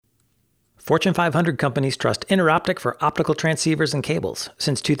Fortune 500 companies trust Interoptic for optical transceivers and cables.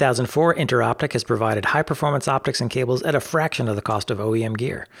 Since 2004, Interoptic has provided high-performance optics and cables at a fraction of the cost of OEM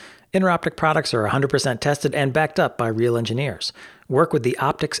gear. Interoptic products are 100% tested and backed up by real engineers. Work with the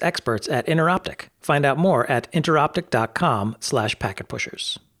optics experts at Interoptic. Find out more at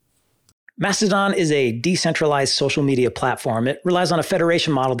interoptic.com/packetpushers. Mastodon is a decentralized social media platform. It relies on a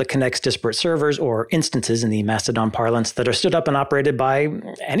federation model that connects disparate servers, or instances in the Mastodon parlance, that are stood up and operated by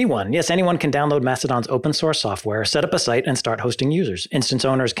anyone. Yes, anyone can download Mastodon's open source software, set up a site, and start hosting users. Instance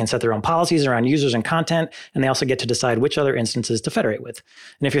owners can set their own policies around users and content, and they also get to decide which other instances to federate with.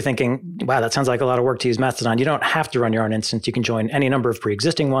 And if you're thinking, wow, that sounds like a lot of work to use Mastodon, you don't have to run your own instance. You can join any number of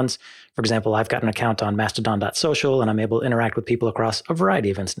pre-existing ones. For example, I've got an account on mastodon.social, and I'm able to interact with people across a variety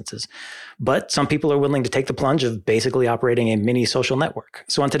of instances. But some people are willing to take the plunge of basically operating a mini social network.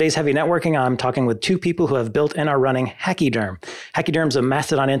 So on today's Heavy Networking, I'm talking with two people who have built and are running Hachyderm. Hachyderm's a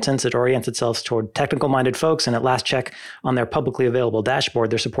Mastodon instance that orients itself toward technical-minded folks, and at last check on their publicly available dashboard,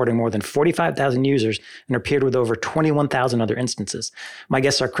 they're supporting more than 45,000 users and are paired with over 21,000 other instances. My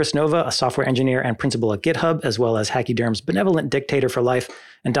guests are Chris Nova, a software engineer and principal at GitHub, as well as Hachyderm's benevolent dictator for life,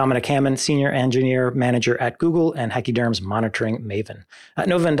 and Dominic Hammond, senior engineer manager at Google and Hachyderm's monitoring maven.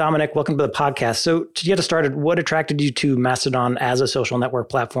 Nova and Dominic, welcome to the podcast. So to get us started, what attracted you to Mastodon as a social network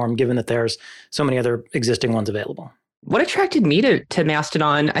platform, given that there's so many other existing ones available? What attracted me to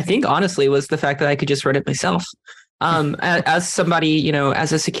Mastodon, I think, honestly, was the fact that I could just run it myself. As somebody,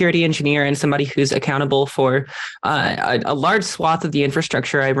 as a security engineer and somebody who's accountable for a large swath of the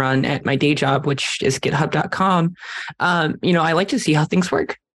infrastructure I run at my day job, which is github.com, I like to see how things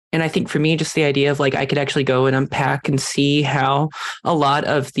work. And I think for me, just the idea of I could actually go and unpack and see how a lot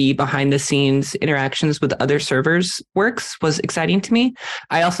of the behind the scenes interactions with other servers works was exciting to me.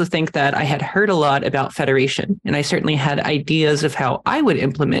 I also think that I had heard a lot about federation, and I certainly had ideas of how I would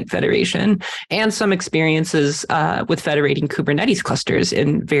implement federation and some experiences with federating Kubernetes clusters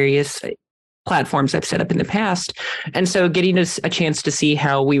in various platforms I've set up in the past. And so getting a chance to see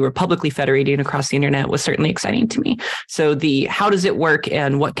how we were publicly federating across the internet was certainly exciting to me. So how does it work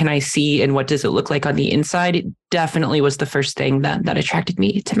and what can I see and what does it look like on the inside? It definitely was the first thing that attracted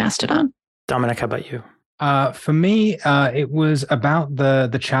me to Mastodon. Dominic, how about you? For me, it was about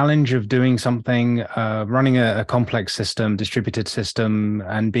the challenge of doing something, running a complex system, distributed system,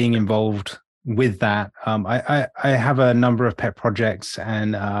 and being involved with that. I have a number of pet projects,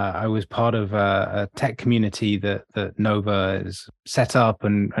 and I was part of a tech community that Nova is set up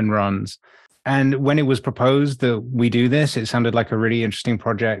and runs. And when it was proposed that we do this, it sounded like a really interesting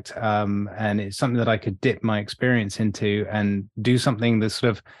project, and it's something that I could dip my experience into and do something that's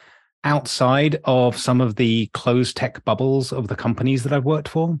sort of outside of some of the closed tech bubbles of the companies that I've worked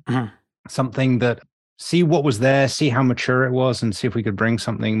for. Mm-hmm. Something that see what was there, see how mature it was, and see if we could bring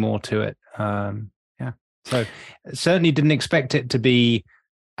something more to it. So certainly didn't expect it to be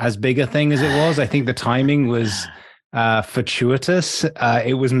as big a thing as it was. I think the timing was fortuitous.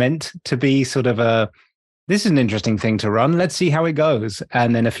 It was meant to be sort of this is an interesting thing to run. Let's see how it goes.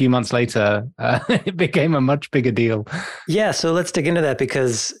 And then a few months later, it became a much bigger deal. Yeah, so let's dig into that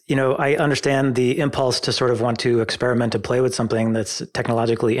because, I understand the impulse to sort of want to experiment and play with something that's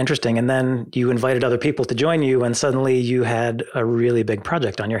technologically interesting. And then you invited other people to join you, and suddenly you had a really big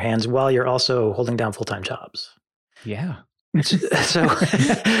project on your hands while you're also holding down full-time jobs. Yeah. So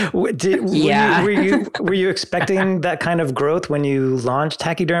were you expecting that kind of growth when you launched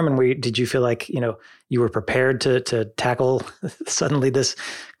Hachyderm, and did you feel like you were prepared to tackle suddenly this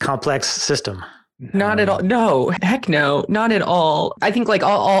complex system? Not at all. No, heck no, not at all. I think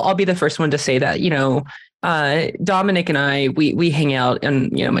I'll be the first one to say that Dominic and I we hang out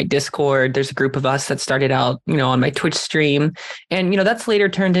in my Discord. There's a group of us that started out on my Twitch stream, and that's later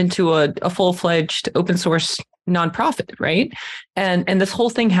turned into a full-fledged open source nonprofit, right? And this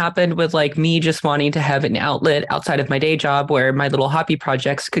whole thing happened with me just wanting to have an outlet outside of my day job where my little hobby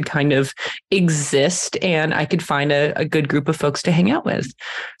projects could kind of exist and I could find a good group of folks to hang out with.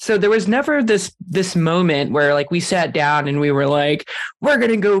 So there was never this moment where we sat down and we were like, we're going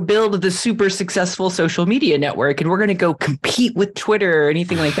to go build the super successful social media network and we're going to go compete with Twitter or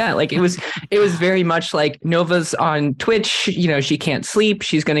anything like that. It was very much like Nova's on Twitch, she can't sleep.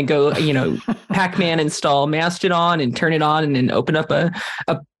 She's going to go, Pac-Man install Mastodon and turn it on and then open up a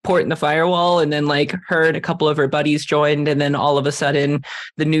port in the firewall. And then her and a couple of her buddies joined. And then all of a sudden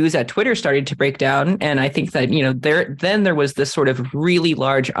the news at Twitter started to break down. And I think that, there was this sort of really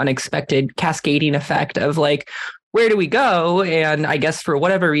large, unexpected cascading effect of where do we go? And I guess for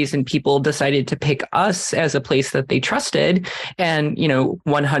whatever reason, people decided to pick us as a place that they trusted. And,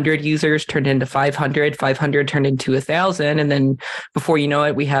 100 users turned into 500, 500 turned into 1,000. And then before you know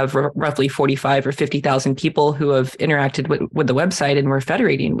it, we have roughly 45 or 50,000 people who have interacted with the website, and we're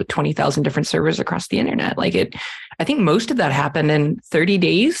federating with 20,000 different servers across the internet. I think most of that happened in 30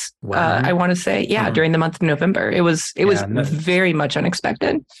 days. Wow. I want to say, during the month of November. It was very much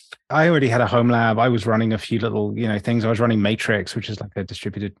unexpected. I already had a home lab. I was running a few little, things. I was running Matrix, which is like a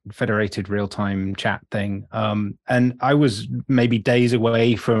distributed, federated real-time chat thing. And I was maybe days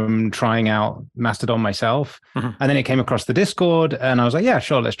away from trying out Mastodon myself. And then it came across the Discord, and I was like, yeah,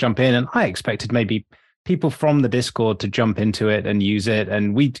 sure, let's jump in. And I expected maybe people from the Discord to jump into it and use it.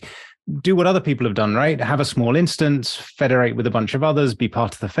 And we'd do what other people have done, right? Have a small instance, federate with a bunch of others, be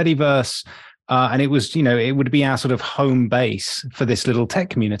part of the Fediverse. And it was, it would be our sort of home base for this little tech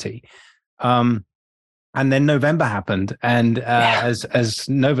community. And then November happened. And as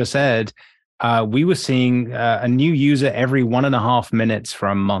Nova said, we were seeing a new user every 1.5 minutes for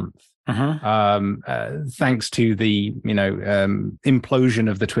a month. Thanks to the, implosion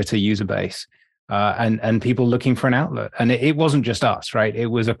of the Twitter user base. And people looking for an outlet. And it wasn't just us, right? It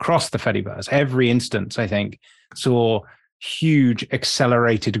was across the Fediverse. Every instance, I think, saw huge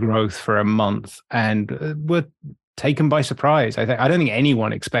accelerated growth for a month, and were taken by surprise. I don't think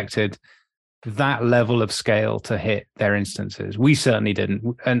anyone expected that level of scale to hit their instances. We certainly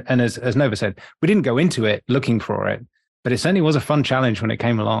didn't. And as Nova said, we didn't go into it looking for it, but it certainly was a fun challenge when it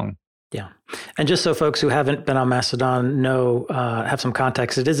came along. Yeah. And just so folks who haven't been on Mastodon have some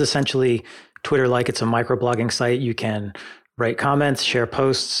context, it is essentially Twitter-like. It's a microblogging site. You can write comments, share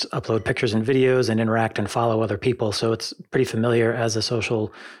posts, upload pictures and videos, and interact and follow other people. So it's pretty familiar as a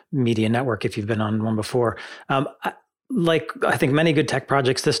social media network if you've been on one before. I think many good tech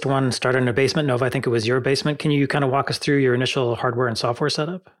projects, this one started in a basement. Nova, I think it was your basement. Can you kind of walk us through your initial hardware and software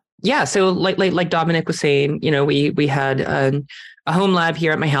setup? Yeah. So like Dominic was saying, we had a home lab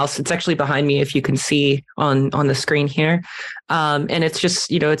here at my house. It's actually behind me, if you can see on the screen here. And it's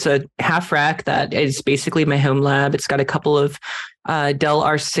just, it's a half rack that is basically my home lab. It's got a couple of Dell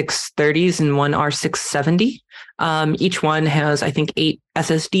R630s and one R670. Each one has, I think, 8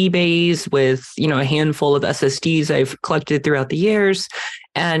 SSD bays with, a handful of SSDs I've collected throughout the years.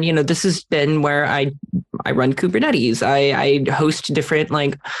 And, this has been where I run Kubernetes. I host different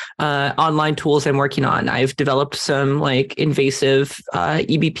online tools I'm working on. I've developed some invasive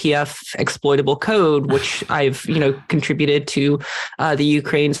eBPF exploitable code, which I've, contributed to the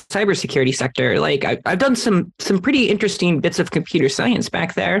Ukraine cybersecurity sector. I've done some pretty interesting bits of computer science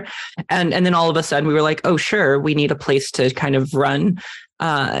back there. And then all of a sudden we were like, oh, sure, we need a place to kind of run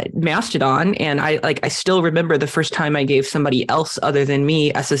Mastodon. And I still remember the first time I gave somebody else other than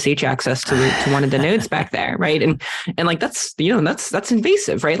me SSH access to one of the nodes back there. Right. And that's, that's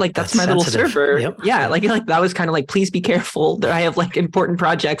invasive, right? That's my little server. Yep. Yeah. That was kind of please be careful that I have important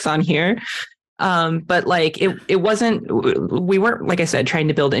projects on here. But it wasn't, we weren't, like I said, trying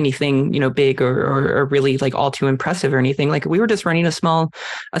to build anything, big or really all too impressive or anything. We were just running a small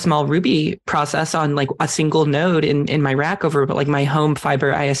Ruby process on a single node in my rack over my home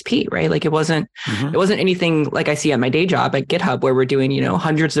fiber ISP, right? It wasn't anything like I see at my day job at GitHub where we're doing,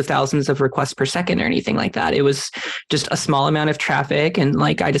 hundreds of thousands of requests per second or anything like that. It was just a small amount of traffic. And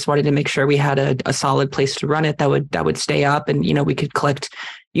I just wanted to make sure we had a solid place to run it that would stay up and, we could collect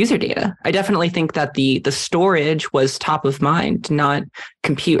user data. I definitely think that the storage was top of mind, not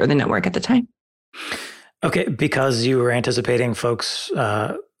compute or the network at the time. Okay, because you were anticipating folks,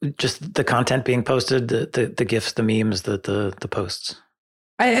 just the content being posted, the GIFs, the memes, the posts.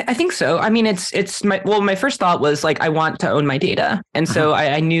 I think so. I mean, my first thought was I want to own my data. And so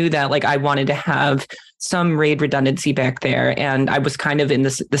I knew that I wanted to have some RAID redundancy back there. And I was kind of in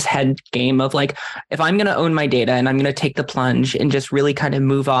this head game of if I'm going to own my data and I'm going to take the plunge and just really kind of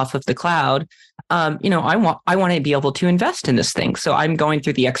move off of the cloud, I want to be able to invest in this thing. So I'm going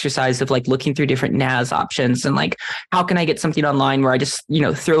through the exercise of looking through different NAS options and how can I get something online where I just,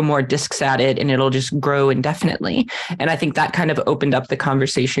 throw more disks at it and it'll just grow indefinitely. And I think that kind of opened up the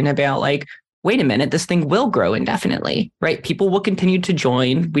conversation about wait a minute, this thing will grow indefinitely, right? People will continue to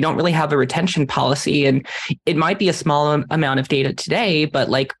join. We don't really have a retention policy, and it might be a small amount of data today, but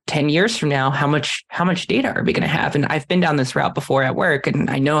 10 years from now, how much data are we going to have? And I've been down this route before at work, and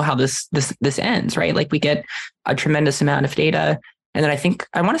I know how this ends, right? We get a tremendous amount of data. And then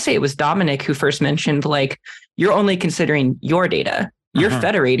I want to say it was Dominic who first mentioned, you're only considering your data. You're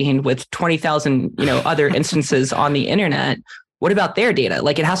federating with 20,000, other instances on the internet. What about their data?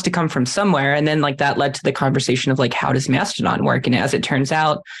 It has to come from somewhere. And then that led to the conversation of how does Mastodon work? And as it turns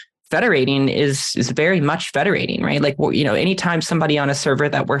out, federating is very much federating, right? Like, anytime somebody on a server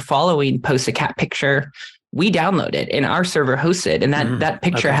that we're following posts a cat picture, we download it and our server hosts it, and that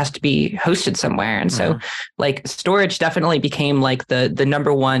picture has to be hosted somewhere. And so like storage definitely became like the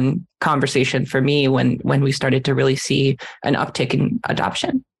number one conversation for me when we started to really see an uptick in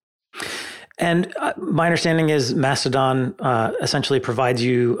adoption. And my understanding is Mastodon essentially provides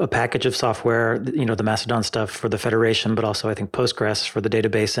you a package of software, the Mastodon stuff for the federation, but also I think Postgres for the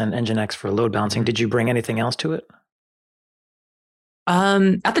database and Nginx for load balancing. Did you bring anything else to it?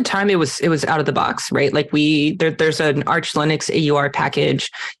 At the time, it was out of the box, right? Like there's an Arch Linux AUR package.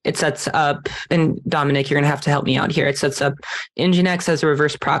 It sets up, and Dominic, you're going to have to help me out here. It sets up Nginx as a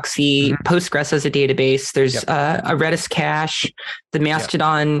reverse proxy, Postgres as a database. There's a Redis cache, the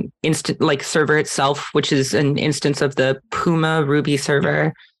Mastodon server itself, which is an instance of the Puma Ruby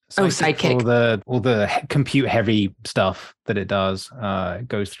server. Sidekick. All the compute heavy stuff that it does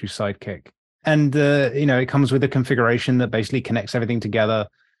goes through Sidekick. And, it comes with a configuration that basically connects everything together.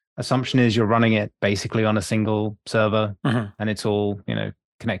 Assumption is you're running it basically on a single server and it's all,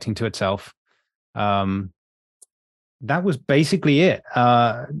 connecting to itself. That was basically it.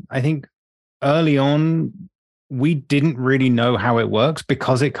 I think early on, we didn't really know how it works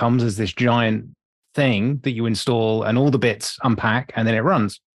because it comes as this giant thing that you install and all the bits unpack and then it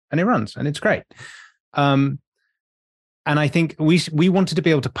runs and it's great. And I think we wanted to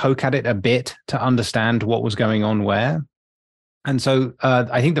be able to poke at it a bit to understand what was going on where. And so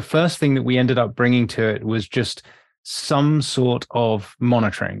I think the first thing that we ended up bringing to it was just some sort of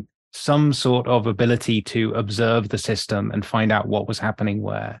monitoring, some sort of ability to observe the system and find out what was happening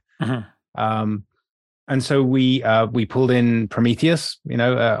where. And so we pulled in Prometheus,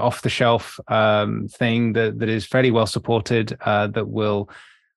 off the shelf thing that is fairly well supported, that will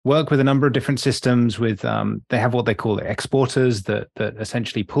work with a number of different systems with, they have what they call exporters that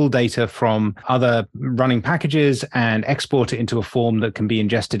essentially pull data from other running packages and export it into a form that can be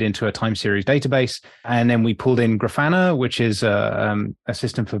ingested into a time series database. And then we pulled in Grafana, which is a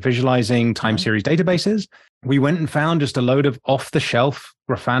system for visualizing time series databases. We went and found just a load of off-the-shelf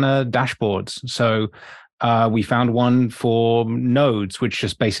Grafana dashboards. So we found one for nodes, which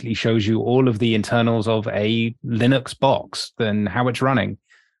just basically shows you all of the internals of a Linux box and how it's running.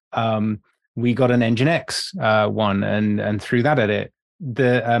 We got an Nginx one and threw that at it.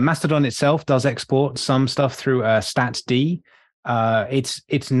 The Mastodon itself does export some stuff through statsd.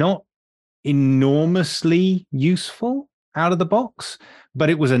 It's not enormously useful out of the box, but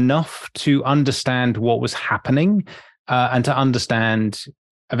it was enough to understand what was happening and to understand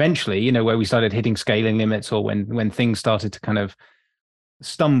eventually, where we started hitting scaling limits or when things started to kind of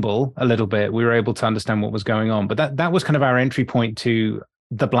stumble a little bit, we were able to understand what was going on. But that was kind of our entry point to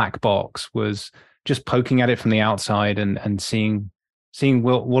the black box, was just poking at it from the outside and seeing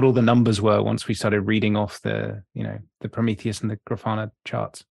what all the numbers were once we started reading off the Prometheus and the Grafana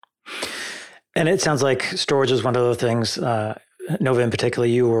charts. And it sounds like storage is one of the things, Nova in particular,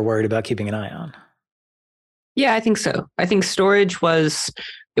 you were worried about keeping an eye on. Yeah, I think so. I think storage was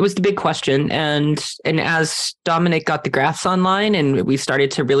the big question. And as Dominic got the graphs online and we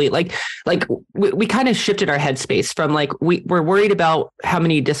started to really we kind of shifted our headspace from we're worried about how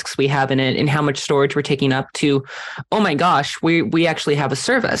many disks we have in it and how much storage we're taking up to, oh my gosh, we actually have a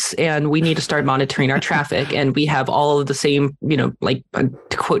service and we need to start monitoring our traffic. And we have all of the same,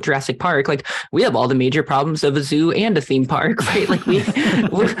 to quote Jurassic Park, we have all the major problems of a zoo and a theme park, right? We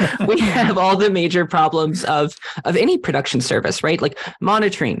have all the major problems of any production service, right?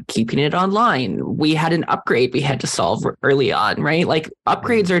 Monitoring, keeping it online. We had an upgrade we had to solve early on, right?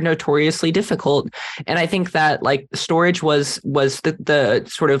 Upgrades are notoriously difficult. And I think that storage was the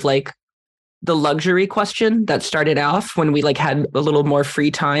sort of the luxury question that started off when we had a little more free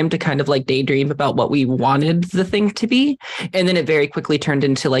time to kind of daydream about what we wanted the thing to be. And then it very quickly turned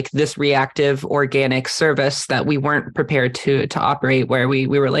into this reactive organic service that we weren't prepared to operate, where we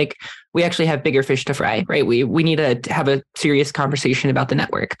were we actually have bigger fish to fry, right? We need to have a serious conversation about the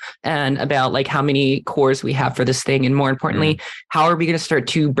network and about how many cores we have for this thing. And more importantly, how are we going to start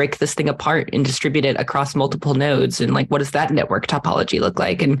to break this thing apart and distribute it across multiple nodes? And what does that network topology look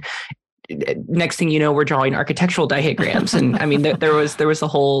like? And next thing you know, we're drawing architectural diagrams. And I mean, there was a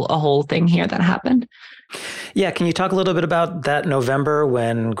whole thing here that happened. Yeah. Can you talk a little bit about that November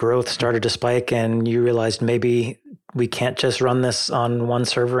when growth started to spike and you realized maybe we can't just run this on one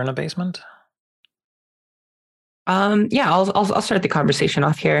server in a basement? Yeah, I'll start the conversation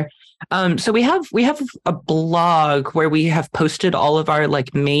off here. So we have a blog where we have posted all of our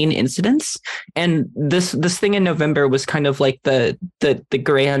like main incidents, and this thing in November was kind of like the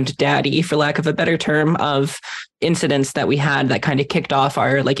granddaddy, for lack of a better term, of incidents that we had that kind of kicked off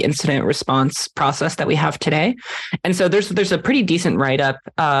our like incident response process that we have today. And so there's a pretty decent write up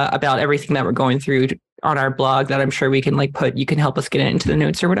about everything that we're going through on our blog that I'm sure we can like put. You can help us get it into the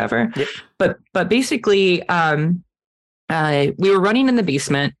notes or whatever. Yep. But basically. We were running in the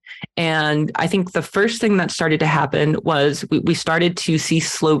basement, and I think the first thing that started to happen was we started to see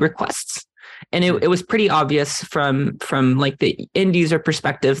slow requests. And it was pretty obvious from like the end user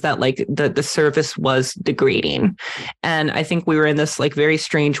perspective that like the service was degrading. And I think we were in this like very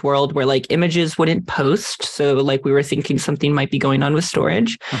strange world where like images wouldn't post. So like we were thinking something might be going on with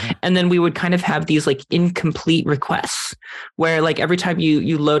storage. Mm-hmm. And then we would kind of have these like incomplete requests where like every time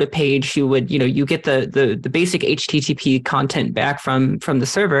you load a page, you would, you get the basic HTTP content back from the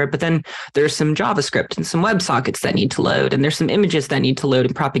server, but then there's some JavaScript and some WebSockets that need to load, and there's some images that need to load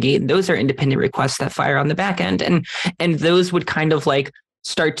and propagate. And those are independent requests that fire on the back end, and those would kind of like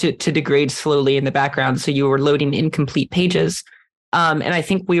start to degrade slowly in the background. So you were loading incomplete pages. And I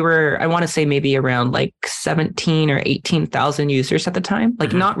think I want to say maybe around like 17 or 18,000 users at the time,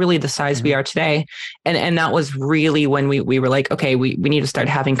 like not really the size we are today. And that was really when we were like, okay, we need to start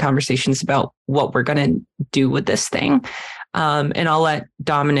having conversations about what we're going to do with this thing. And I'll let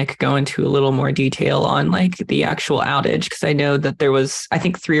Dominic go into a little more detail on like the actual outage, because I know that there was, I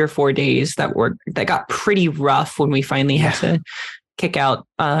think 3 or 4 days that got pretty rough when we finally had to kick out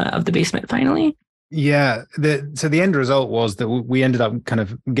of the basement finally. Yeah. So the end result was that we ended up kind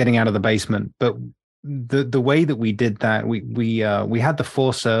of getting out of the basement, but the way that we did that, we had the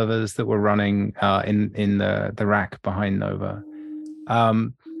 4 servers that were running in the rack behind Nova.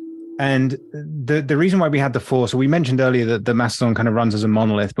 And the reason why we had the 4, so we mentioned earlier that the Mastodon kind of runs as a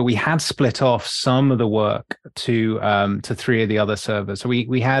monolith, but we had split off some of the work to 3 of the other servers. So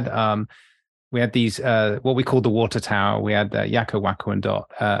we had these what we called the water tower. We had Yakko, Wacko, and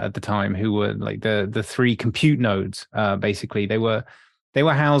Dot at the time, who were like the 3 compute nodes. Basically, they were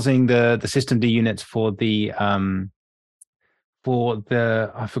housing the systemd units for the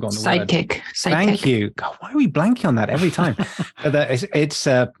I've forgotten the Sidekick. word. Thank you. God, why are we blanking on that every time? It's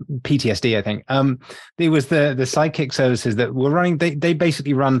PTSD, I think. It was the Sidekick services that were running. They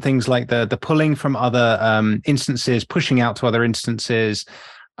basically run things like the pulling from other instances, pushing out to other instances.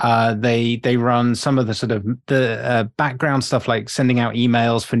 They run some of the sort of the background stuff like sending out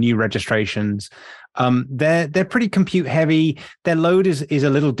emails for new registrations. They're pretty compute heavy. Their load is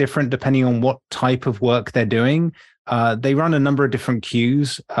a little different depending on what type of work they're doing. They run a number of different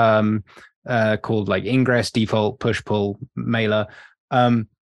queues called like ingress, default, push, pull, mailer. And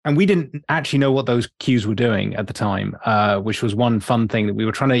we didn't actually know what those queues were doing at the time, which was one fun thing that we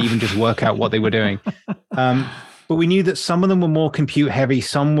were trying to even just work out what they were doing. But we knew that some of them were more compute heavy,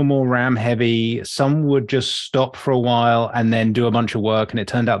 some were more RAM heavy, some would just stop for a while and then do a bunch of work. And it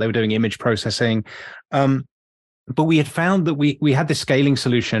turned out they were doing image processing. But we had found that we had this scaling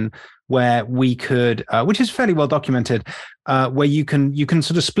solution where we could, which is fairly well documented, where you can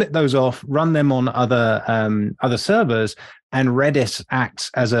sort of split those off, run them on other servers, and Redis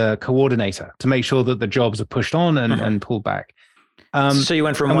acts as a coordinator to make sure that the jobs are pushed on and pulled back. So you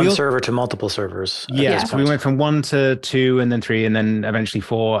went from one server to multiple servers. Yes, so we went from 1 to 2, and then 3, and then eventually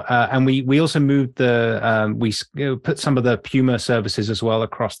 4. And we also moved we put some of the Puma services as well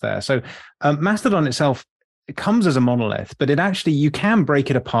across there. So Mastodon itself, it comes as a monolith, but you can break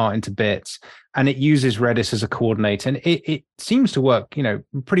it apart into bits, and it uses Redis as a coordinator, and it seems to work,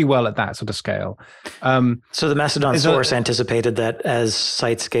 pretty well at that sort of scale. So the Mastodon source anticipated that as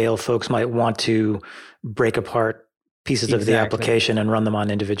site scale, folks might want to break apart pieces of the application and run them on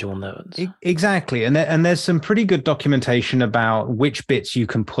individual nodes. Exactly. And there's some pretty good documentation about which bits you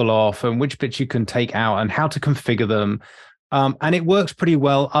can pull off and which bits you can take out and how to configure them. And it works pretty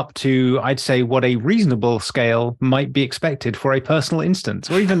well up to, I'd say, what a reasonable scale might be expected for a personal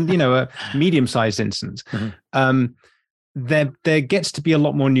instance, or even, a medium-sized instance. Mm-hmm. There gets to be a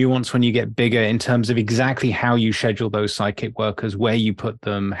lot more nuance when you get bigger in terms of exactly how you schedule those Sidekick workers, where you put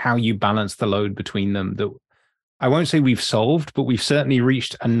them, how you balance the load between them. That I won't say we've solved, but we've certainly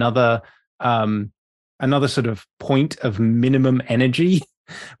reached another sort of point of minimum energy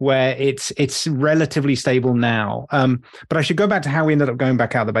where it's relatively stable now. But I should go back to how we ended up going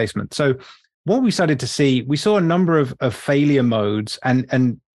back out of the basement. So what we started to see, we saw a number of failure modes,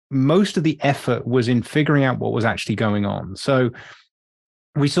 and most of the effort was in figuring out what was actually going on. So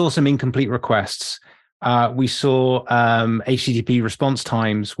we saw some incomplete requests. We saw HTTP response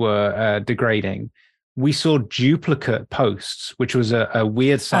times were degrading. we saw duplicate posts, which was a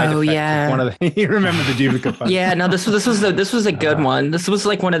weird side effect. Yeah. Of one of the, you remember the duplicate posts? Yeah, no, this was a good one. This was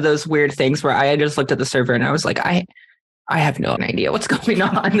like one of those weird things where I just looked at the server and I was like, I have no idea what's going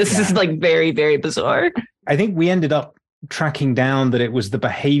on. This is like very, very bizarre. I think we ended up tracking down that it was the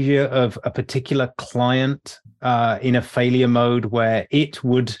behavior of a particular client in a failure mode where it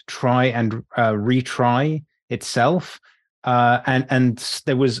would try and retry itself. And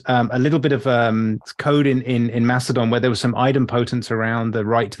there was a little bit of code in Mastodon where there was some idempotence around the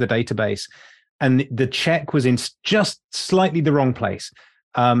write to the database, and the check was in just slightly the wrong place.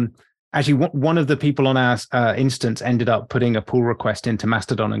 Actually, one of the people on our instance ended up putting a pull request into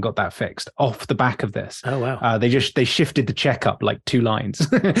Mastodon and got that fixed off the back of this. Oh, wow. They shifted the check up like 2 lines.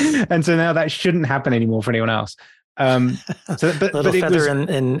 And so now that shouldn't happen anymore for anyone else. But little feather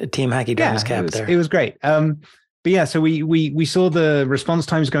in Team Hacky Dom's cap there. It was great. But yeah, so we saw the response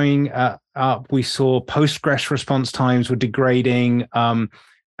times going up. We saw Postgres response times were degrading.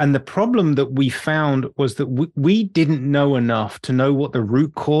 And the problem that we found was that we didn't know enough to know what the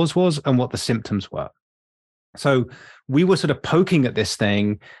root cause was and what the symptoms were. So we were sort of poking at this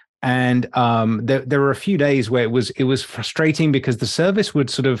thing, and there were a few days where it was frustrating because the service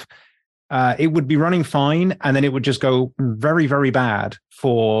would sort of it would be running fine, and then it would just go very, very bad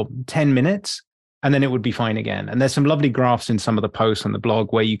for 10 minutes, and then it would be fine again. And there's some lovely graphs in some of the posts on the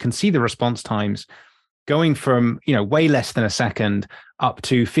blog where you can see the response times going from, way less than a second up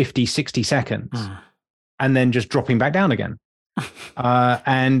to 50, 60 seconds, and then just dropping back down again.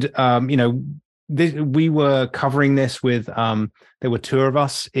 We were covering this with, there were 2 of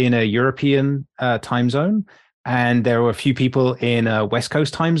us in a European time zone, and there were a few people in a West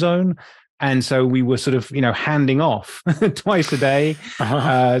Coast time zone. And so we were sort of, handing off twice a day,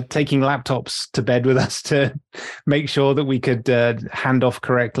 taking laptops to bed with us to make sure that we could hand off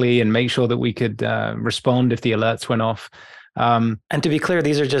correctly and make sure that we could respond if the alerts went off. And to be clear,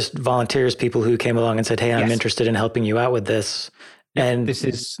 these are just volunteers, people who came along and said, hey, I'm interested in helping you out with this. And this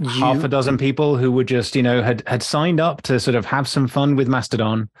is half a dozen people who were just, had signed up to sort of have some fun with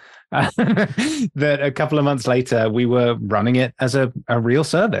Mastodon. That a couple of months later, we were running it as a real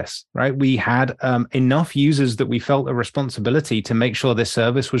service, right? We had enough users that we felt a responsibility to make sure this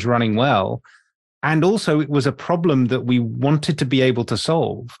service was running well. And also it was a problem that we wanted to be able to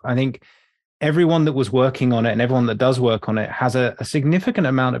solve. I think everyone that was working on it and everyone that does work on it has a significant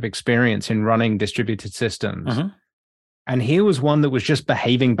amount of experience in running distributed systems. And here was one that was just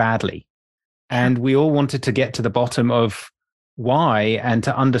behaving badly. And we all wanted to get to the bottom of why and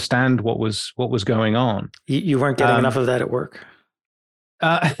to understand what was going on. You weren't getting enough of that at work?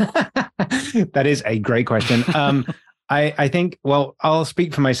 That is a great question. I think, well, I'll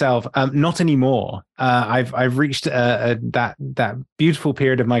speak for myself. Not anymore. I've reached that beautiful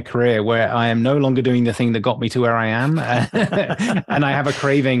period of my career where I am no longer doing the thing that got me to where I am. And I have a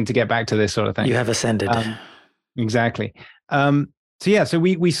craving to get back to this sort of thing. You have ascended. Exactly. So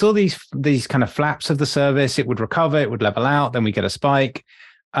we saw these kind of flaps of the service. It would recover, it would level out, then we get a spike.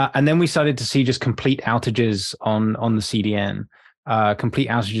 And then we started to see just complete outages on the CDN, complete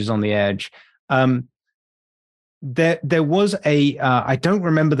outages on the edge. There was I don't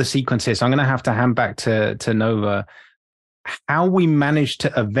remember the sequence here, so I'm going to have to hand back to Nova, how we managed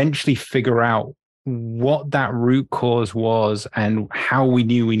to eventually figure out what that root cause was and how we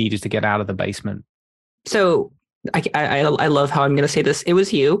knew we needed to get out of the basement. So I love how I'm going to say this. It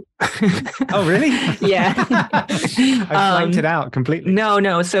was you. Oh, really? Yeah. I blanked it out completely.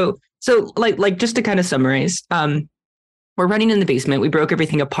 No. So like just to kind of summarize, we're running in the basement. We broke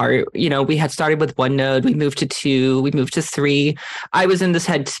everything apart. We had started with 1 node. We moved to 2. We moved to 3. I was in this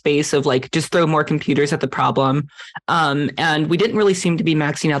headspace of like, just throw more computers at the problem. And we didn't really seem to be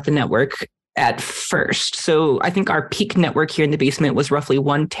maxing out the network at first. So I think our peak network here in the basement was roughly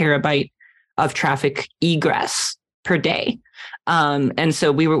 1 terabyte of traffic egress per day. And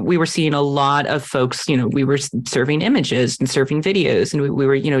so we were seeing a lot of folks, we were serving images and serving videos, and we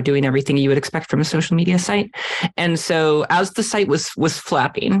were, doing everything you would expect from a social media site. And so as the site was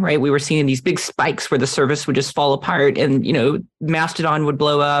flapping, right, we were seeing these big spikes where the service would just fall apart, and, Mastodon would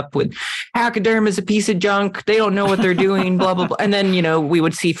blow up with Hackaderm is a piece of junk. They don't know what they're doing, blah, blah, blah. And then, we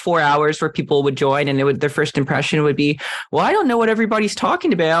would see 4 hours where people would join, and their first impression would be, well, I don't know what everybody's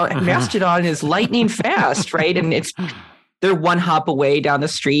talking about. And Mastodon is lightning fast, right? And they're 1 hop away down the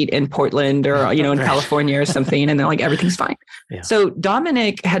street in Portland or, in California or something. And they're like, everything's fine. Yeah. So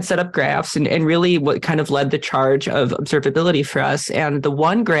Dominic had set up graphs and really what kind of led the charge of observability for us. And the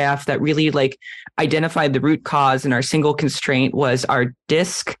one graph that really like identified the root cause and our single constraint was our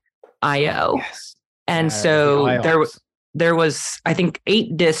disk IO. Yes. And so there was, I think,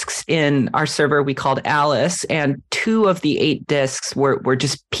 8 disks in our server we called Alice, and 2 of the 8 disks were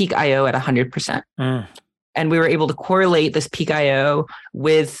just peak IO at 100%. And we were able to correlate this peak IO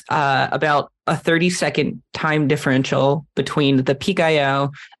with about a 30-second time differential between the peak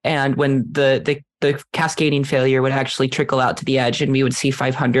IO and when the cascading failure would actually trickle out to the edge, and we would see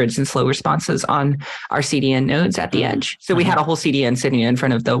 500s and slow responses on our CDN nodes at the edge. So we had a whole CDN sitting in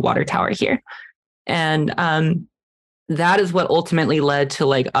front of the water tower here. And that is what ultimately led to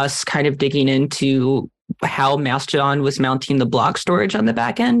like us kind of digging into how Mastodon was mounting the block storage on the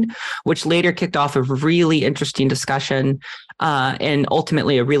back end, which later kicked off a really interesting discussion and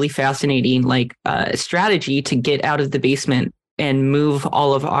ultimately a really fascinating strategy to get out of the basement and move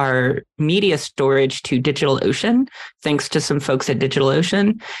all of our media storage to DigitalOcean, thanks to some folks at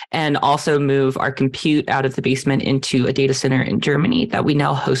DigitalOcean, and also move our compute out of the basement into a data center in Germany that we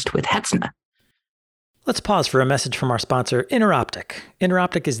now host with Hetzner. Let's pause for a message from our sponsor, Interoptic.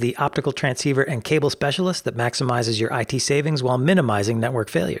 Interoptic is the optical transceiver and cable specialist that maximizes your IT savings while minimizing network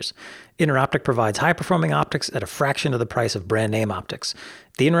failures. Interoptic provides high-performing optics at a fraction of the price of brand-name optics.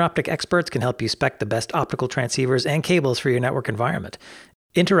 The Interoptic experts can help you spec the best optical transceivers and cables for your network environment.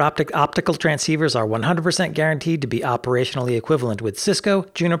 Interoptic optical transceivers are 100% guaranteed to be operationally equivalent with Cisco,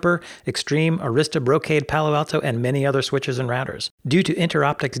 Juniper, Extreme, Arista, Brocade, Palo Alto, and many other switches and routers. Due to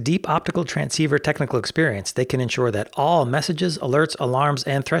Interoptic's deep optical transceiver technical experience, they can ensure that all messages, alerts, alarms,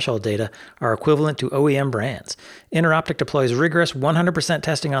 and threshold data are equivalent to OEM brands. Interoptic deploys rigorous 100%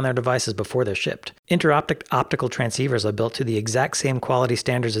 testing on their devices before they're shipped. Interoptic optical transceivers are built to the exact same quality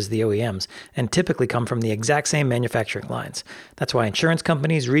standards as the OEMs and typically come from the exact same manufacturing lines. That's why insurance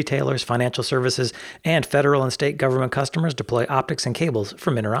companies, retailers, financial services, and federal and state government customers deploy optics and cables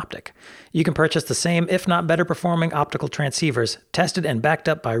from Interoptic. You can purchase the same, if not better performing optical transceivers, tested and backed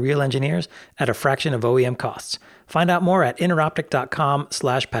up by real engineers at a fraction of OEM costs. Find out more at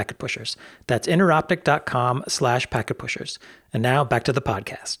interoptic.com/packetpushers. That's interoptic.com/packetpushers. And now back to the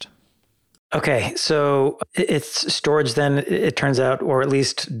podcast. Okay, so it's storage then, it turns out, or at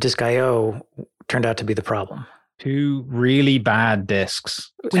least disk IO turned out to be the problem. 2 really bad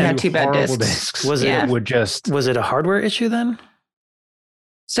disks. We had 2 bad disks. Was it a hardware issue then?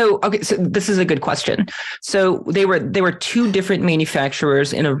 So this is a good question. So they were 2 different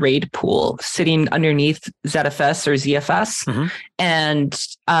manufacturers in a RAID pool sitting underneath ZFS or ZFS, and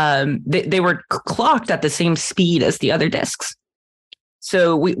they were clocked at the same speed as the other disks.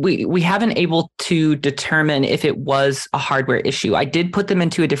 So we haven't able to determine if it was a hardware issue. I did put them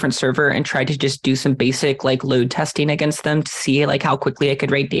into a different server and tried to just do some basic load testing against them to see how quickly I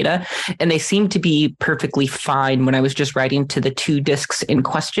could write data. And they seemed to be perfectly fine when I was just writing to the 2 disks in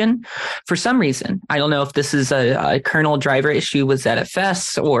question. For some reason, I don't know if this is a kernel driver issue with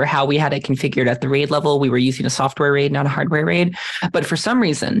ZFS or how we had it configured at the RAID level. We were using a software RAID, not a hardware RAID. But for some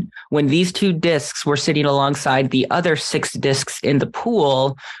reason, when these 2 disks were sitting alongside the other 6 disks in the pool,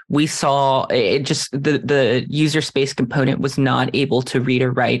 we saw it just the user space component was not able to read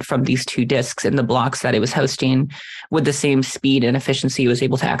or write from these 2 disks in the blocks that it was hosting with the same speed and efficiency it was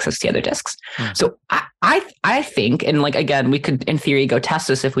able to access the other disks. So I think, and again, we could in theory go test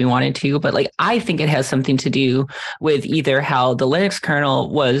this if we wanted to, but I think it has something to do with either how the Linux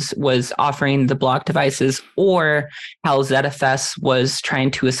kernel was offering the block devices or how ZFS was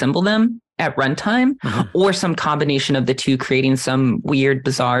trying to assemble them at runtime, or some combination of the 2, creating some weird,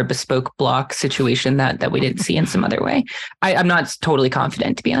 bizarre, bespoke block situation that we didn't see in some other way. I'm not totally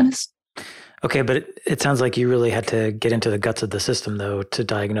confident, to be honest. Okay, but it sounds like you really had to get into the guts of the system, though, to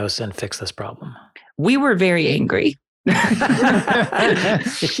diagnose and fix this problem. We were very angry. Yes.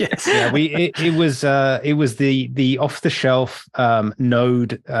 Yeah, it was the off the shelf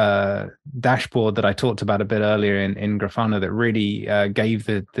node dashboard that I talked about a bit earlier in Grafana that really gave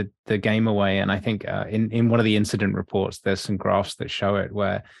the game away. And I think in one of the incident reports, there's some graphs that show it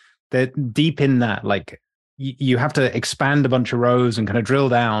where they're deep in that, you have to expand a bunch of rows and kind of drill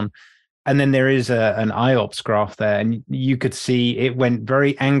down. And then there is an IOPS graph there, and you could see it went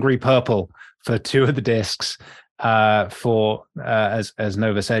very angry purple for 2 of the disks. As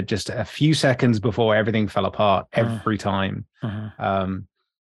Nova said, just a few seconds before everything fell apart every time.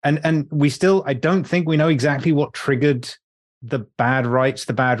 And we still, I don't think we know exactly what triggered the bad writes,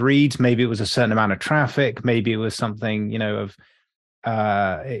 the bad reads. Maybe it was a certain amount of traffic. Maybe it was something,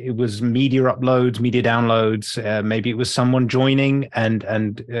 it was media uploads, media downloads. Maybe it was someone joining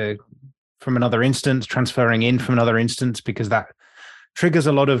and from another instance, transferring in from another instance, because that triggers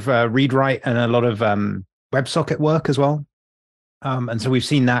a lot of read write and a lot of WebSocket work as well. And so we've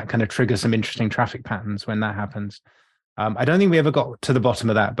seen that kind of trigger some interesting traffic patterns when that happens. I don't think we ever got to the bottom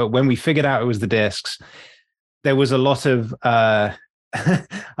of that, but when we figured out it was the disks, there was a lot of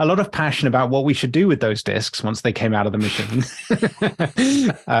a lot of passion about what we should do with those disks once they came out of the machine,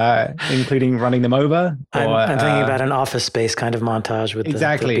 including running them over. I'm thinking about an Office Space kind of montage with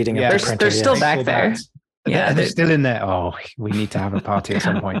exactly. the beating up the printer. They're still back there. Yeah, they're still in there. Oh, we need to have a party at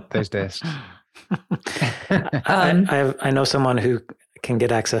some point. Those disks. I know someone who can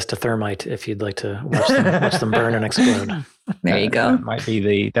get access to thermite if you'd like to watch them burn and explode. There you go.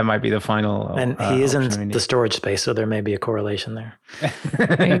 That might be the final. And he is in the storage space, so there may be a correlation there.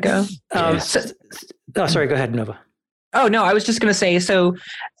 There you go. Sorry, go ahead, Nova. Oh no, I was just going to say, so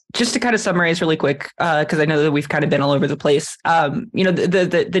just to kind of summarize really quick, because I know that we've kind of been all over the place.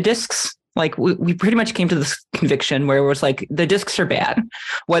 The disks, like we pretty much came to this conviction where it was like the disks are bad,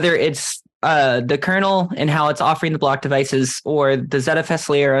 whether it's the kernel and how it's offering the block devices, or the ZFS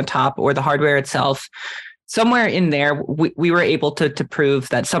layer on top, or the hardware itself. Somewhere in there, we were able to prove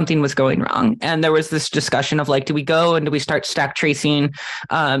that something was going wrong. And there was this discussion of like, do we go and do we start stack tracing,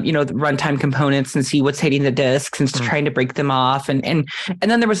 the runtime components and see what's hitting the disks and trying to break them off. And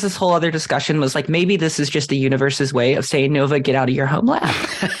then there was this whole other discussion was like, maybe this is just the universe's way of saying, Nova, get out of your home lab,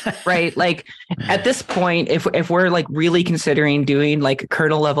 right? Like at this point, if we're like really considering doing like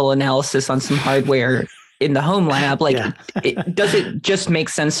kernel level analysis on some hardware in the home lab, like does it just make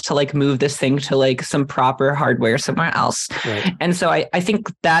sense to like move this thing to like some proper hardware somewhere else? Right. And so I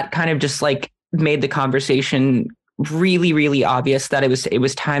think that kind of just like made the conversation really, really obvious that it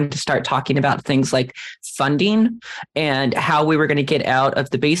was time to start talking about things like funding and how we were going to get out of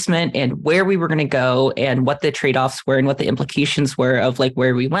the basement and where we were going to go and what the trade-offs were and what the implications were of like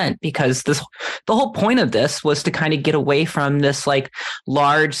where we went. Because the whole point of this was to kind of get away from this like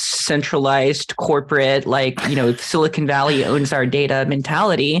large centralized corporate, like, Silicon Valley owns our data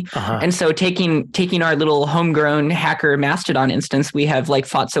mentality. And so taking our little homegrown hacker Mastodon instance we have like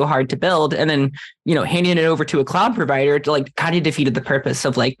fought so hard to build, and then handing it over to a cloud provider to like kind of defeated the purpose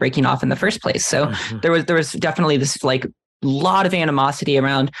of like breaking off in the first place. So there was definitely this like lot of animosity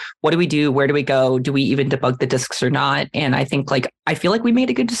around what do we do? Where do we go? Do we even debug the disks or not? And I think like, I feel like we made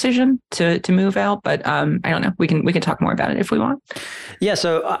a good decision to move out, but I don't know. We can talk more about it if we want. Yeah.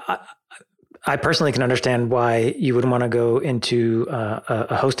 So I personally can understand why you would want to go into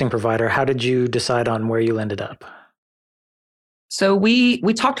a hosting provider. How did you decide on where you ended up? So we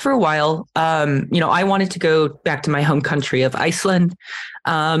talked for a while. I wanted to go back to my home country of Iceland,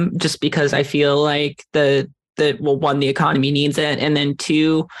 just because I feel like one, the economy needs it, and then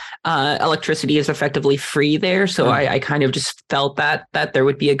two, electricity is effectively free there. So I kind of just felt that there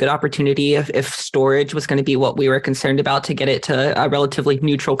would be a good opportunity if storage was going to be what we were concerned about, to get it to a relatively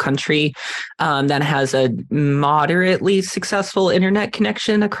neutral country that has a moderately successful internet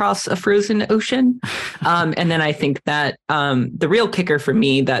connection across a frozen ocean. And then I think that the real kicker for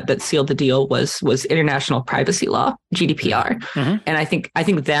me that sealed the deal was international privacy law, GDPR. And I think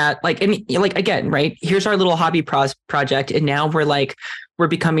that again, right, here's our little hobby project, and now we're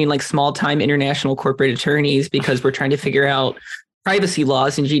becoming like small time international corporate attorneys because we're trying to figure out privacy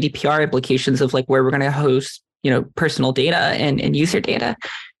laws and GDPR implications of like where we're going to host personal data and user data.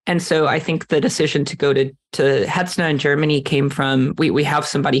 And so I think the decision to go to Hetzner in Germany came from, we have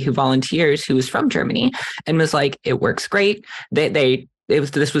somebody who volunteers who is from Germany and was like, it works great.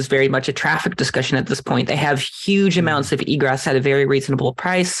 This was very much a traffic discussion at this point. They have huge amounts of egress at a very reasonable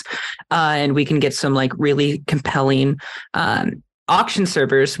price. And we can get some like really compelling auction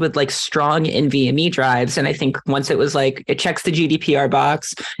servers with like strong NVMe drives. And I think once it was like, it checks the GDPR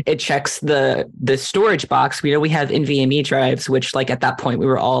box, it checks the storage box. We have NVMe drives, which like at that point we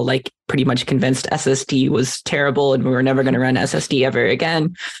were all like pretty much convinced SSD was terrible and we were never going to run SSD ever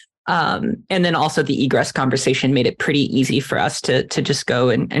again. And then also the egress conversation made it pretty easy for us to just go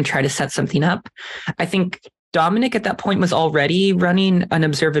and try to set something up. I think Dominic at that point was already running an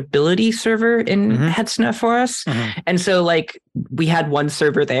observability server in Hetzner for us. And so like we had one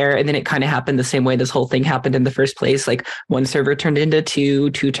server there, and then it kind of happened the same way this whole thing happened in the first place. Like one server turned into two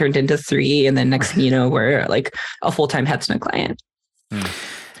turned into three. And then next thing you know, we're like a full-time Hetzner client.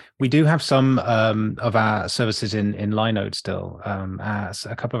 We do have some of our services in Linode still. As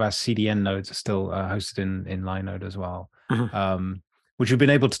a couple of our CDN nodes are still hosted in Linode as well, which we've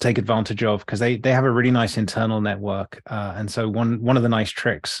been able to take advantage of because they have a really nice internal network. And so one of the nice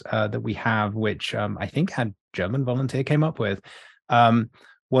tricks that we have, which I think had German volunteer came up with,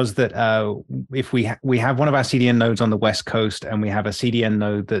 was that if we have one of our CDN nodes on the West Coast and we have a CDN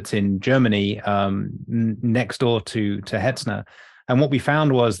node that's in Germany next door to Hetzner. And what we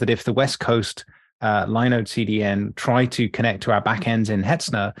found was that if the West Coast Linode CDN tried to connect to our backends in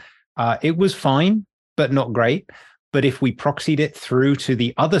Hetzner, it was fine, but not great. But if we proxied it through to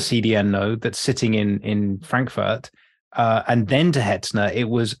the other CDN node that's sitting in Frankfurt, and then to Hetzner, it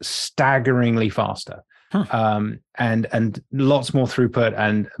was staggeringly faster. And lots more throughput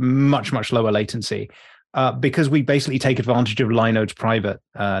and much lower latency, because we basically take advantage of Linode's private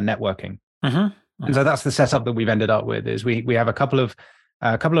networking. And so that's the setup that we've ended up with. Is we have a couple of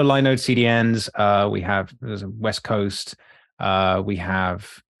Linode CDNs. We have there's a West Coast. We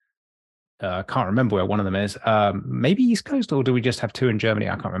have can't remember where one of them is. Maybe East Coast, or do we just have two in Germany?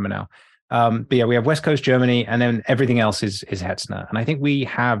 I can't remember now. But yeah, we have West Coast Germany, and then everything else is Hetzner. And I think we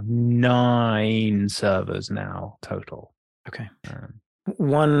have 9 servers now total. Okay.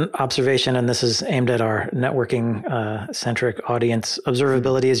 One observation, and this is aimed at our networking centric audience: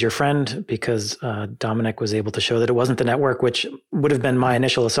 observability is your friend, because Dominic was able to show that it wasn't the network, which would have been my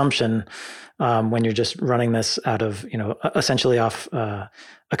initial assumption when you're just running this out of, essentially off a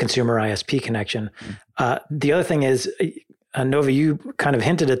consumer ISP connection. The other thing is, Nova, you kind of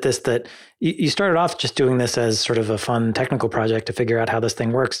hinted at this, that you started off just doing this as sort of a fun technical project to figure out how this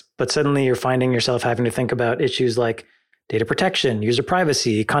thing works, but suddenly you're finding yourself having to think about issues like data protection, user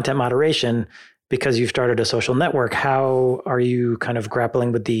privacy, content moderation, because you've started a social network. How are you kind of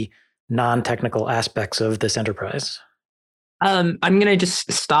grappling with the non-technical aspects of this enterprise? I'm going to just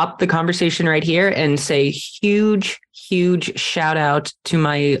stop the conversation right here and say huge shout out to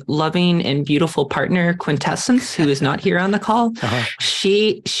my loving and beautiful partner, Quintessence, who is not here on the call.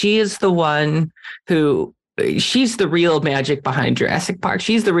 She is the one who... she's the real magic behind Jurassic Park.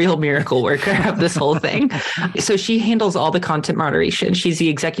 She's the real miracle worker of this whole thing. So she handles all the content moderation. She's the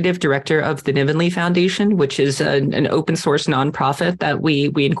executive director of the Nivenly Foundation, which is an open source nonprofit that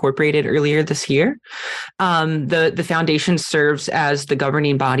we incorporated earlier this year. The foundation serves as the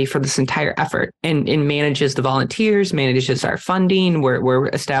governing body for this entire effort and manages the volunteers, manages our funding. We're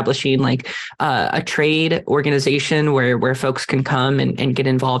establishing like a trade organization where folks can come and get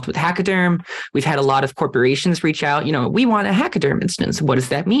involved with Hackaderm. We've had a lot of corporations reach out, we want a Hackaderm instance. What does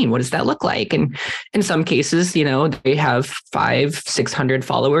that mean? What does that look like? And in some cases, they have 500-600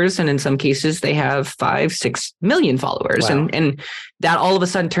 followers. And in some cases they have 5-6 million followers. Wow. And that all of a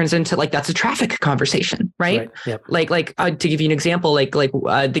sudden turns into that's a traffic conversation, right? Yep. To give you an example, the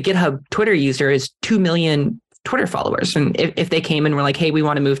GitHub Twitter user is 2 million Twitter followers. And if they came and were like, hey, we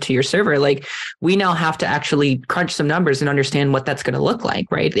want to move to your server, we now have to actually crunch some numbers and understand what that's going to look like,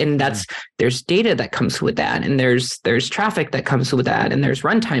 right? And there's data that comes with that, and there's traffic that comes with that, and there's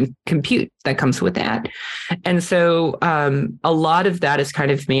runtime compute that comes with that. And so a lot of that is kind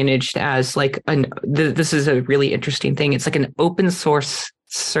of managed as this is a really interesting thing. It's like an open source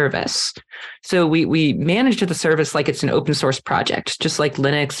service. So we manage the service like it's an open source project, just like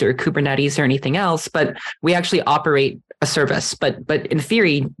Linux or Kubernetes or anything else, but we actually operate a service. But in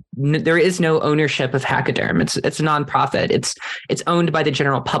theory, there is no ownership of Hackaderm. It's a nonprofit. It's owned by the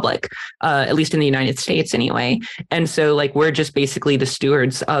general public, at least in the United States anyway. And so we're just basically the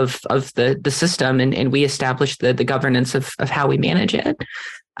stewards of the system, and we establish the governance of how we manage it.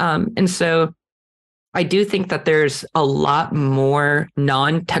 And so I do think that there's a lot more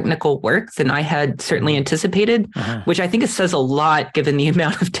non-technical work than I had certainly anticipated, which I think it says a lot given the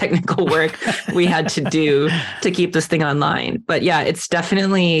amount of technical work we had to do to keep this thing online. But yeah, it's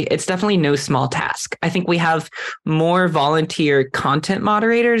definitely no small task. I think we have more volunteer content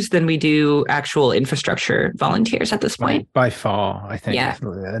moderators than we do actual infrastructure volunteers at this point. By far, I think. Yeah.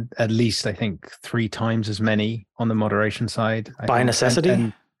 At least I think 3 times as many on the moderation side. By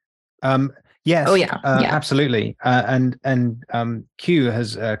necessity? Yes. Oh yeah. Absolutely. And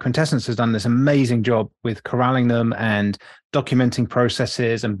Quintessence has done this amazing job with corralling them and documenting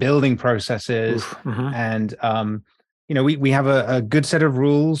processes and building processes. And we have a good set of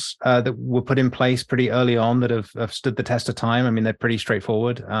rules that were put in place pretty early on that have stood the test of time. I mean, they're pretty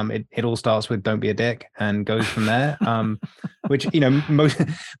straightforward. It all starts with "don't be a dick" and goes from there. Which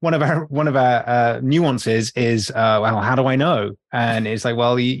one of our nuances is, well, how do I know? And it's like,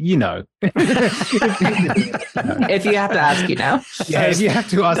 well, you know. If you have to ask, Yeah, if you have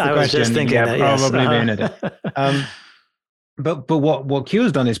to ask the question, just thinking probably being a dick. But what Q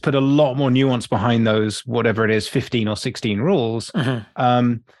has done is put a lot more nuance behind those, whatever it is, 15 or 16 rules,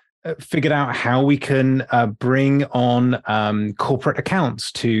 figured out how we can bring on corporate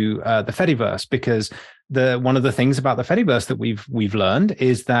accounts to the Fediverse, because one of the things about the Fediverse that we've learned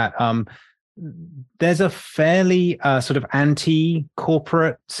is that there's a fairly sort of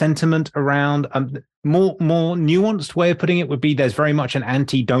anti-corporate sentiment around. More nuanced way of putting it would be there's very much an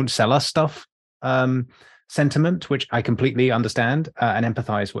anti-don't sell us stuff sentiment, which I completely understand and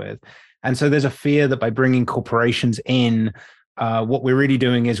empathize with. And so there's a fear that by bringing corporations in, What we're really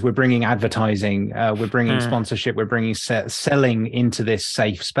doing is we're bringing advertising, we're bringing sponsorship, we're bringing selling into this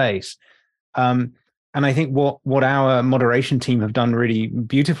safe space. And I think what our moderation team have done really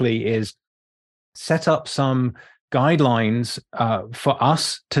beautifully is set up some guidelines for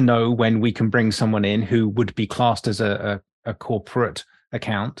us to know when we can bring someone in who would be classed as a corporate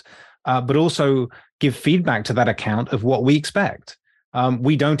account, but also give feedback to that account of what we expect.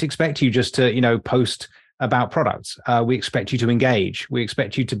 We don't expect you just to, post about products. We expect you to engage. We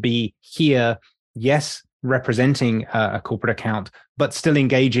expect you to be here, yes, representing a corporate account, but still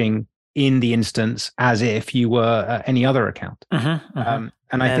engaging in the instance as if you were any other account.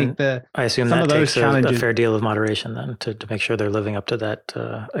 And I think that I assume some that of those takes challenges, a fair deal of moderation then to make sure they're living up to that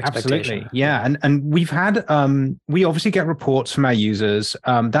expectation. Absolutely, yeah. And we've had we obviously get reports from our users.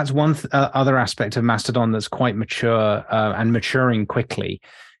 That's one other aspect of Mastodon that's quite mature and maturing quickly.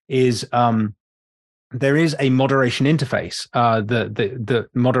 Is there is a moderation interface that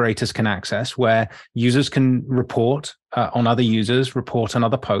moderators can access, where users can report on other users, report on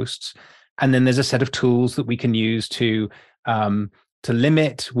other posts, and then there's a set of tools that we can use to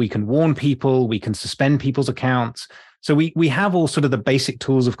limit. We can warn people. We can suspend people's accounts. So we have all sort of the basic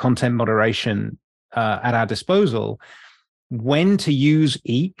tools of content moderation at our disposal. When to use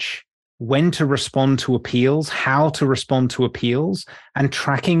each, when to respond to appeals, how to respond to appeals, and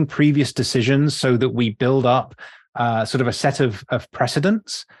tracking previous decisions so that we build up sort of a set of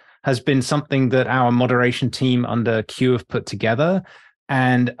precedents has been something that our moderation team under Q have put together,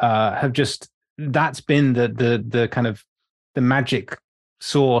 and that's been the kind of the magic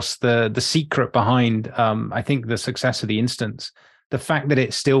source, the secret behind I think the success of the instance. The fact that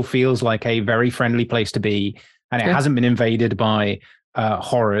it still feels like a very friendly place to be, and it hasn't been invaded by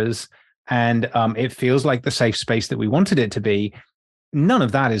horrors, and it feels like the safe space that we wanted it to be. None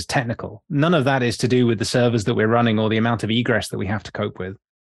of that is technical. None of that is to do with the servers that we're running or the amount of egress that we have to cope with.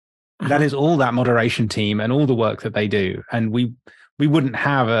 That is all that moderation team and all the work that they do. And we wouldn't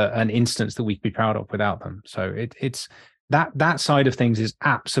have an instance that we could be proud of without them. So it's that side of things is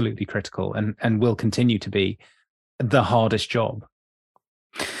absolutely critical and will continue to be the hardest job.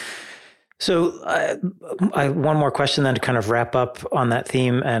 So I one more question then to kind of wrap up on that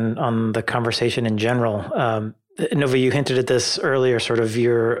theme and on the conversation in general. Nova, you hinted at this earlier, sort of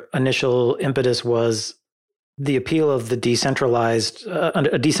your initial impetus was the appeal of the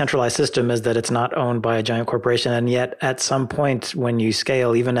a decentralized system is that it's not owned by a giant corporation. And yet at some point when you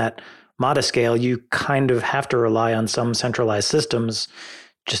scale, even at modest scale, you kind of have to rely on some centralized systems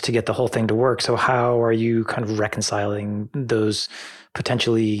just to get the whole thing to work. So how are you kind of reconciling those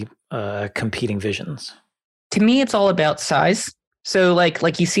potentially competing visions? To me, it's all about size. So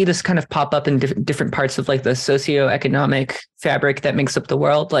like you see this kind of pop up in different parts of like the socioeconomic fabric that makes up the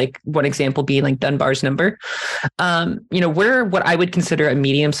world. Like one example being like Dunbar's number. We're what I would consider a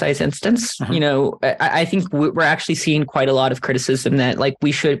medium-sized instance. I think we're actually seeing quite a lot of criticism that like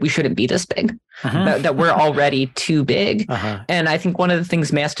we shouldn't be this big. That we're already too big. And I think one of the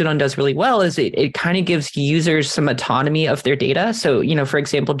things Mastodon does really well is it kind of gives users some autonomy of their data. So, for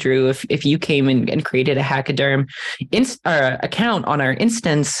example, Drew, if you came and created a Hackaderm account on our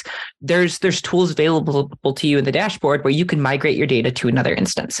instance, there's tools available to you in the dashboard where you can migrate your data to another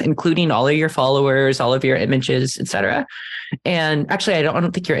instance, including all of your followers, all of your images, etc. And actually, I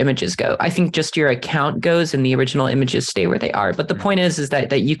don't think your images go. I think just your account goes and the original images stay where they are. But the point is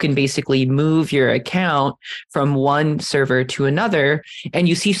that you can basically move your account from one server to another, and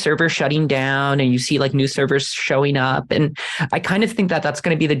you see servers shutting down and you see like new servers showing up. And I kind of think that that's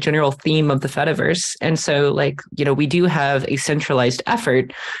going to be the general theme of the Fediverse. And so we do have a centralized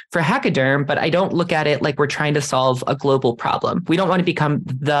effort for Hackaderm, but I don't look at it like we're trying to solve a global problem. We don't want to become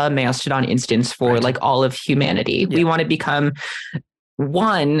the Mastodon instance for like all of humanity. We want to become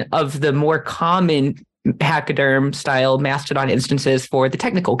one of the more common Hackaderm style Mastodon instances for the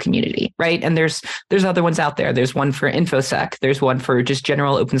technical community, right? And there's other ones out there. There's one for InfoSec. There's one for just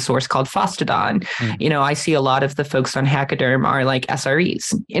general open source called Mastodon. I see a lot of the folks on Hackaderm are like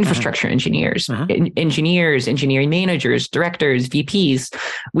SREs, infrastructure engineers, engineers, engineering managers, directors, VPs.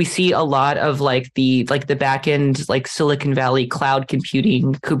 We see a lot of like the back end, like Silicon Valley cloud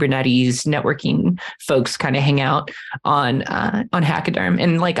computing, Kubernetes, networking folks kind of hang out on Hackaderm.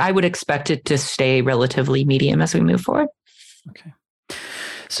 And like I would expect it to stay relatively medium as we move forward. Okay.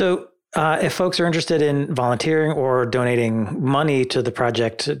 So if folks are interested in volunteering or donating money to the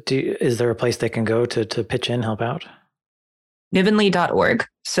project, is there a place they can go to pitch in, help out? Nivenly.org.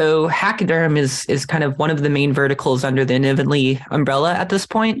 So Hackaderm is kind of one of the main verticals under the Nivenly umbrella at this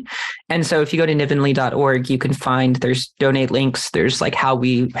point. And so if you go to nivenly.org, you can find there's donate links. There's like how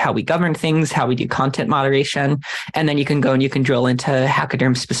we govern things, how we do content moderation. And then you can go and you can drill into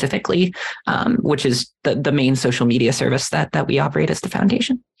Hackaderm specifically, which is the main social media service that we operate as the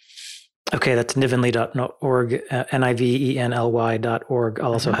foundation. Okay, that's nivenly.org, nivenly.org.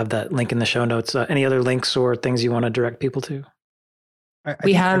 I'll also have that link in the show notes. Any other links or things you want to direct people to? I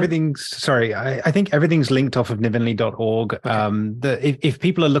think everything's linked off of nivenly.org. Okay. If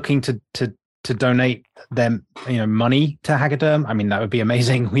people are looking to donate them, money to Hackaderm, I mean, that would be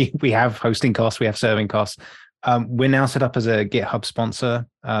amazing. We have hosting costs, we have serving costs. We're now set up as a GitHub sponsor,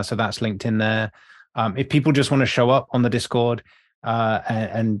 so that's linked in there. If people just want to show up on the Discord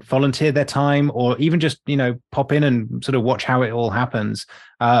and volunteer their time, or even just pop in and sort of watch how it all happens,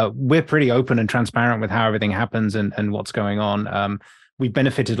 we're pretty open and transparent with how everything happens and what's going on. We've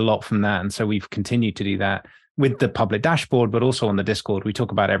benefited a lot from that, and so we've continued to do that with the public dashboard, but also on the Discord. We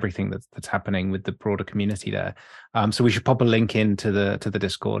talk about everything that's happening with the broader community there. So we should pop a link into the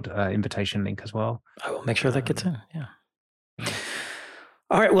Discord invitation link as well. I will make sure that gets in. Yeah.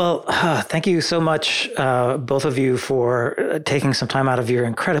 All right. Well, thank you so much, both of you, for taking some time out of your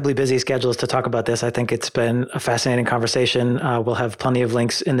incredibly busy schedules to talk about this. I think it's been a fascinating conversation. We'll have plenty of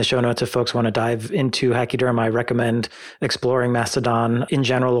links in the show notes if folks want to dive into Hackaderm. I recommend exploring Mastodon in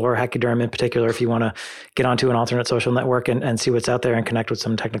general, or Hackaderm in particular, if you want to get onto an alternate social network and see what's out there and connect with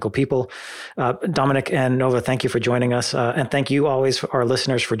some technical people. Dominic and Nova, thank you for joining us. And thank you always for our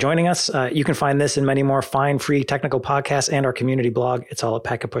listeners for joining us. You can find this and many more fine, free technical podcasts and our community blog. It's all at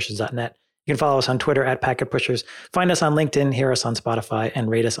packetpushers.net. You can follow us on Twitter at packetpushers, find us on LinkedIn, hear us on Spotify,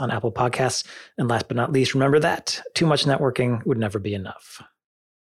 and rate us on Apple Podcasts. And last but not least, remember that too much networking would never be enough.